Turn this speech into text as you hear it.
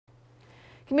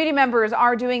Community members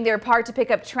are doing their part to pick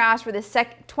up trash for the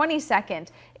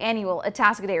 22nd annual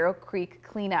Atascadero Creek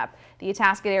Clean-up. The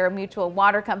Atascadero Mutual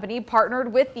Water Company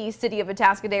partnered with the City of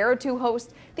Atascadero to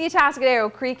host the Atascadero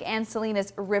Creek and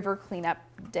Salinas River Cleanup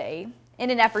Day. In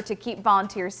an effort to keep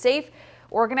volunteers safe,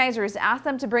 organizers asked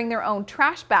them to bring their own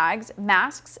trash bags,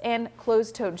 masks, and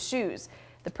closed-toed shoes.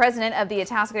 The president of the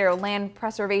Atascadero Land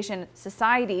Preservation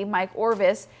Society, Mike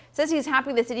Orvis, says he's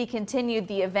happy the city continued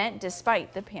the event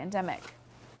despite the pandemic.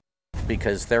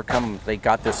 Because they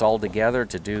got this all together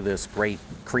to do this great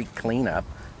creek cleanup,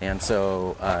 and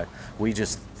so we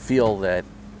just feel that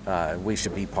we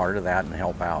should be part of that and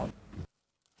help out.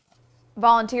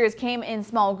 Volunteers came in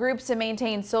small groups to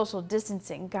maintain social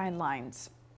distancing guidelines.